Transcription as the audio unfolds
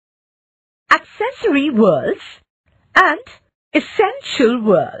accessory whorls, and essential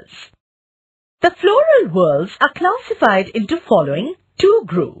whorls. The floral whorls are classified into following two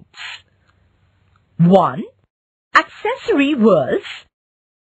groups. 1. Accessory whorls.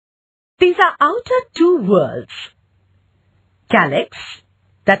 These are outer two whorls, calyx,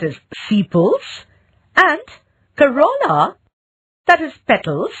 that is sepals, and corolla, that is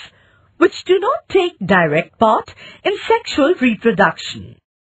petals, which do not take direct part in sexual reproduction.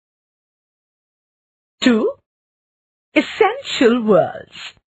 2. Essential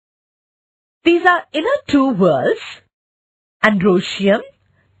whorls. These are inner two whorls, androecium,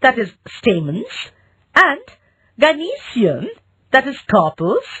 that is stamens, and gynoecium, that is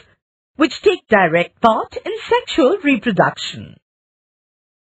carpels, which take direct part in sexual reproduction.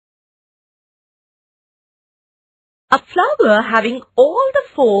 A flower having all the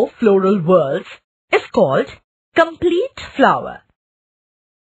four floral whorls is called complete flower.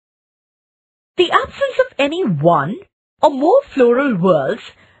 The absence of any one or more floral whorls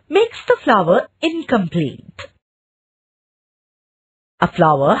makes the flower incomplete. A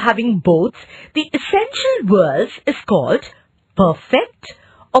flower having both the essential whorls is called perfect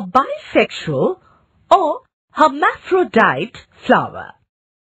or bisexual or hermaphrodite flower.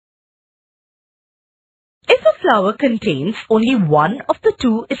 If a flower contains only one of the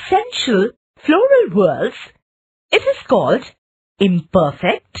two essential floral whorls, it is called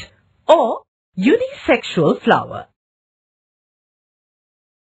imperfect or unisexual flower.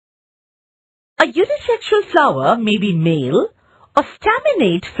 A unisexual flower may be male or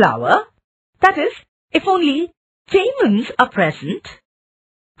staminate flower, that is, if only stamens are present,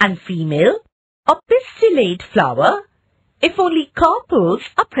 and female or pistillate flower, if only carpels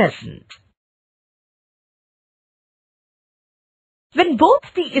are present. When both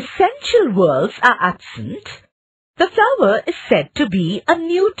the essential whorls are absent, the flower is said to be a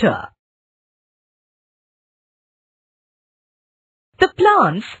neuter. The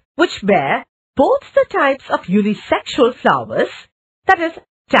plants which bear both the types of unisexual flowers, that is,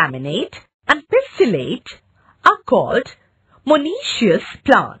 staminate and pistillate, are called monoecious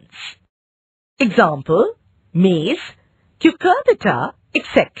plants. Example, maize, cucurbita,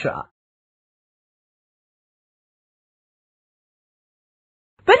 etc.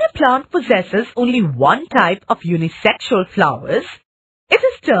 When a plant possesses only one type of unisexual flowers, it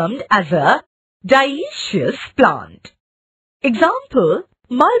is termed as a dioecious plant. Example,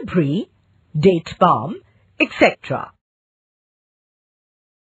 mulberry, date palm, etc.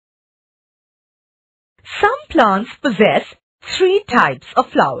 Some plants possess three types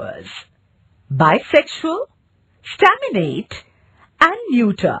of flowers: bisexual, staminate, and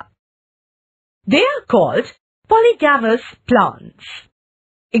neuter. They are called polygamous plants.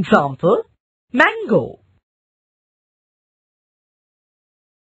 Example, mango.